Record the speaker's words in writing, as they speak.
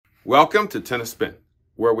Welcome to Tennis Spin,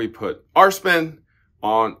 where we put our spin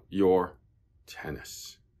on your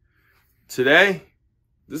tennis. Today,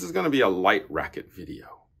 this is going to be a light racket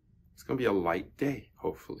video. It's going to be a light day,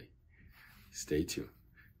 hopefully. Stay tuned.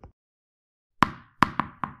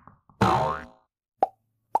 All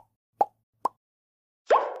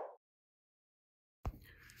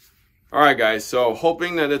right, guys, so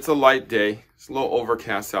hoping that it's a light day. It's a little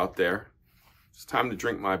overcast out there. It's time to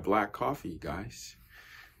drink my black coffee, guys.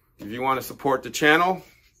 If you want to support the channel,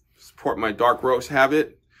 support my dark roast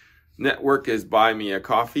habit, network is Buy Me a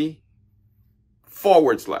Coffee /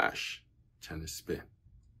 Tennis Spin.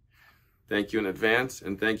 Thank you in advance,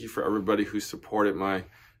 and thank you for everybody who supported my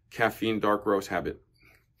caffeine dark roast habit.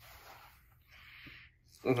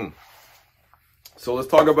 So let's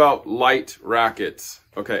talk about light rackets.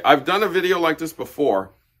 Okay, I've done a video like this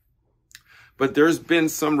before, but there's been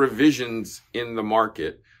some revisions in the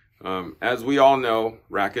market. As we all know,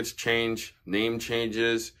 rackets change, name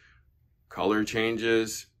changes, color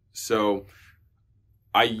changes. So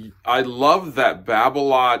I love that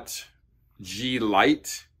Babolat G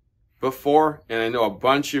Lite before, and I know a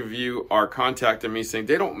bunch of you are contacting me saying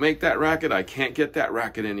they don't make that racket. I can't get that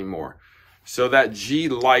racket anymore. So that G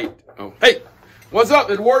Lite. Oh, hey, what's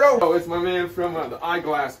up, Eduardo? Oh, it's my man from the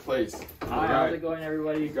eyeglass place. Hi, how's it going,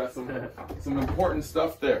 everybody? You got some important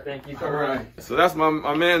stuff there. Thank you so All much. right. So that's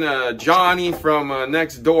my man Johnny from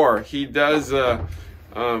next door. He does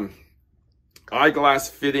eyeglass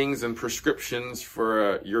fittings and prescriptions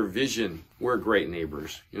for your vision. We're great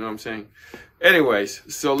neighbors. You know what I'm saying?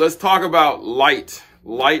 Anyways, so let's talk about light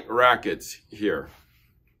rackets here.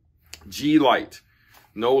 G Lite,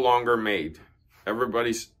 no longer made.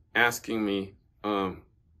 Everybody's asking me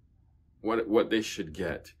what they should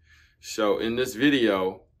get. So in this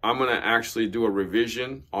video, I'm going to actually do a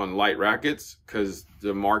revision on light rackets because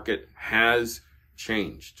the market has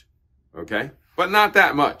changed. Okay? But not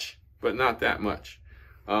that much. I'm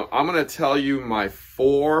going to tell you my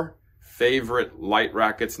 4 favorite light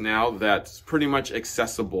rackets now that's pretty much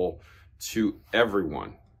accessible to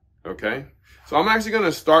everyone. Okay? So I'm actually going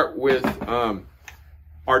to start with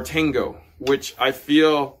Artengo, which I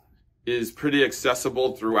feel is pretty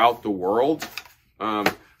accessible throughout the world.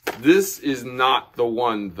 This is not the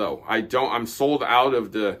one though. I'm sold out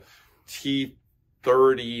of the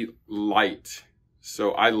T30 Lite.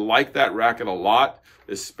 So I like that racket a lot,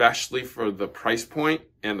 especially for the price point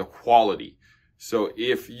and the quality. So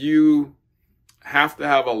if you have to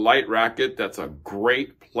have a light racket that's a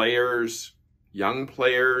great young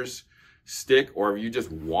players stick, or if you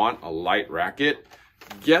just want a light racket,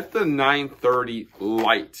 get the 930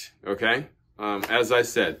 Lite, okay? As I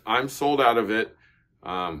said, I'm sold out of it.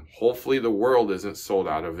 Hopefully the world isn't sold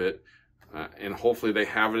out of it. And hopefully they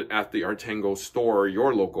have it at the Artengo store,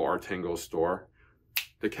 your local Artengo store,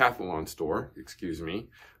 Decathlon store, excuse me,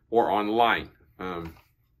 or online.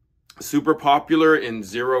 Super popular in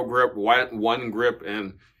 0 grip, 1 grip,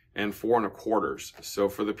 and 4 1/4. So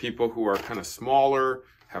for the people who are kind of smaller,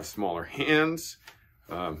 have smaller hands,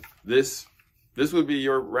 this would be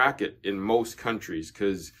your racket in most countries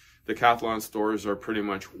because Decathlon stores are pretty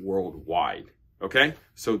much worldwide. Okay,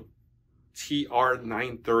 so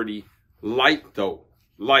TR930 Lite though,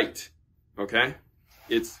 light. Okay,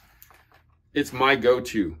 it's my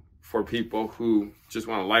go-to for people who just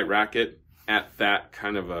want a light racket at that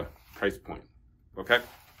kind of a price point. Okay,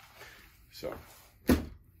 so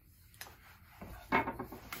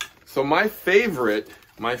my favorite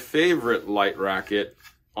light racket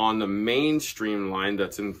on the mainstream line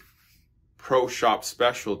that's in Pro Shop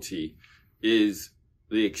Specialty is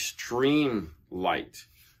the Extreme Light.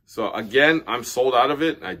 So again, I'm sold out of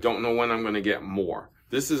it. I don't know when I'm going to get more.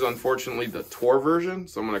 This is unfortunately the Tour version,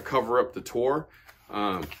 so I'm going to cover up the Tour.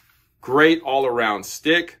 Great all-around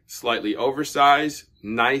stick, slightly oversized,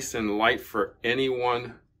 nice and light for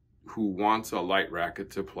anyone who wants a light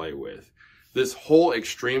racket to play with. This whole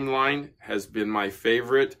Extreme line has been my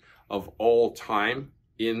favorite of all time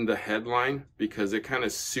in the headline because it kind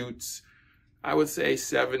of suits, I would say,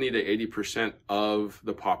 70 to 80% of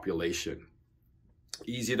the population.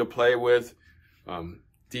 Easy to play with,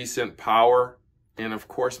 decent power, and of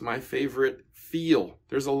course my favorite, feel.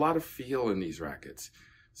 There's a lot of feel in these rackets.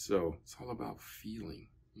 So it's all about feeling,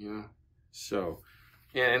 you know? So,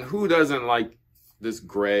 and who doesn't like this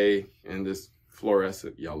gray and this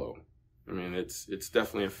fluorescent yellow? I mean, it's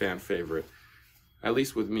definitely a fan favorite, at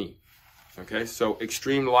least with me. Okay, so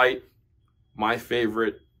Extreme Light, my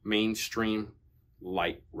favorite mainstream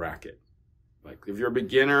light racket. Like if you're a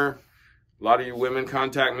beginner, a lot of you women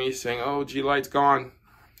contact me saying, oh, G Lite's gone.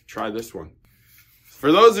 Try this one. For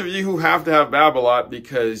those of you who have to have Babolat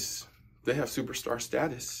because they have superstar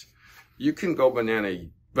status, you can go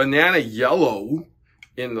banana yellow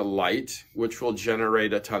in the light, which will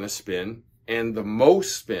generate a ton of spin, and the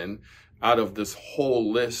most spin out of this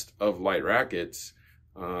whole list of light rackets.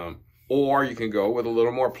 Or you can go with a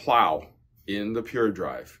little more plow in the pure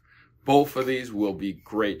drive. Both of these will be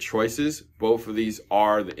great choices. Both of these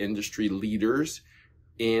are the industry leaders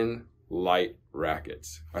in light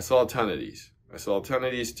rackets. I saw a ton of these. I saw a ton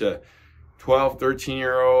of these to 12,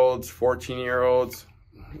 13-year-olds, 14-year-olds,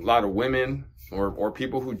 a lot of women, or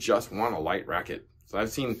people who just want a light racket. So I've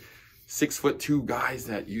seen 6'2" guys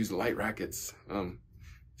that use light rackets.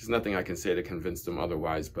 There's nothing I can say to convince them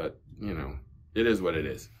otherwise, but you know, it is what it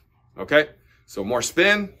is. Okay? So more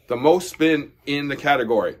spin, the most spin in the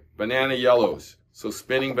category. Banana yellows. So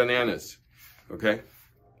spinning bananas. Okay?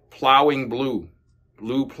 Plowing blue.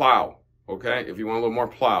 Blue plow. Okay? If you want a little more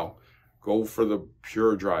plow, go for the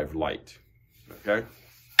pure drive light. Okay?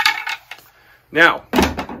 Now,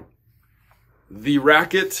 the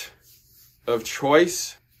racket of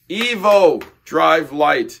choice, Evo Drive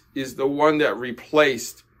Light, is the one that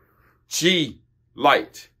replaced G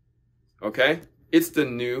Light. Okay? It's the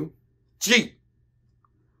new G.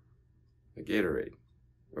 The Gatorade.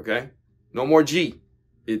 Okay? No more G.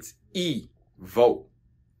 It's Evo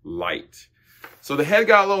Light. So the head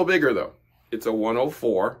got a little bigger though. It's a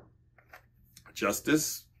 104. Just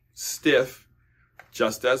as stiff.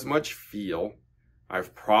 Just as much feel.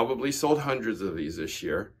 I've probably sold hundreds of these this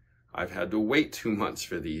year. I've had to wait 2 months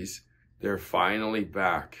for these. They're finally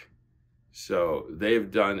back. So they've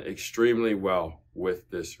done extremely well with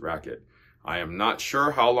this racket. I am not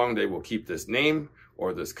sure how long they will keep this name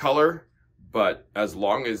or this color, but as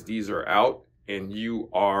long as these are out and you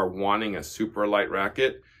are wanting a super light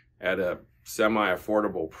racket at a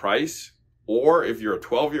semi-affordable price, or if you're a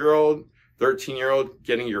 12-year-old, 13-year-old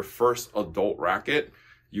getting your first adult racket,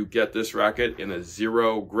 you get this racket in a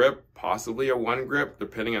 0 grip, possibly a 1 grip,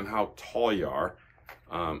 depending on how tall you are,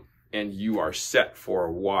 and you are set for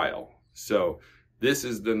a while. So this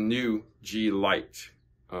is the new G Lite.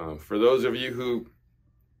 For those of you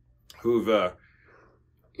who've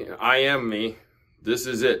IM me, this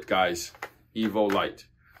is it, guys. Evo Lite.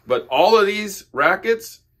 But all of these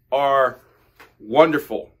rackets are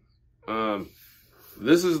wonderful.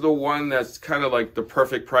 This is the one that's kind of like the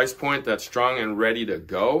perfect price point, that's strong and ready to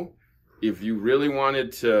go. If you really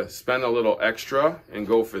wanted to spend a little extra and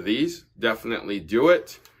go for these, definitely do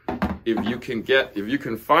it. If you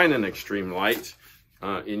can find an extreme light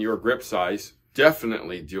in your grip size,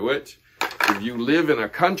 definitely do it. If you live in a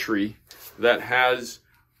country that has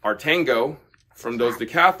Artango from those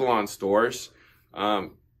decathlon stores,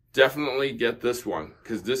 definitely get this one,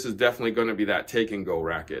 because this is definitely going to be that take and go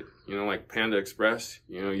racket. You know, like Panda Express,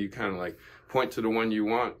 you know, you kind of like point to the one you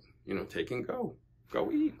want, you know, take and go.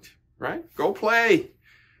 Go eat, right? Go play.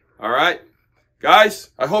 All right.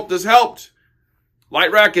 Guys, I hope this helped.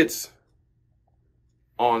 Light rackets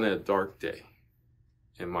on a dark day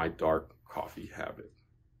in my dark coffee habit.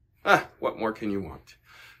 What more can you want?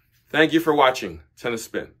 Thank you for watching Tennis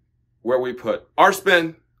Spin, where we put our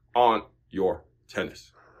spin on your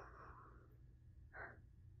tennis.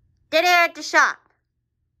 Dinner at the shop.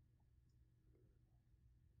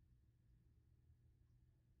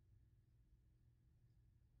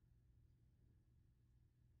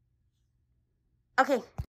 Okay.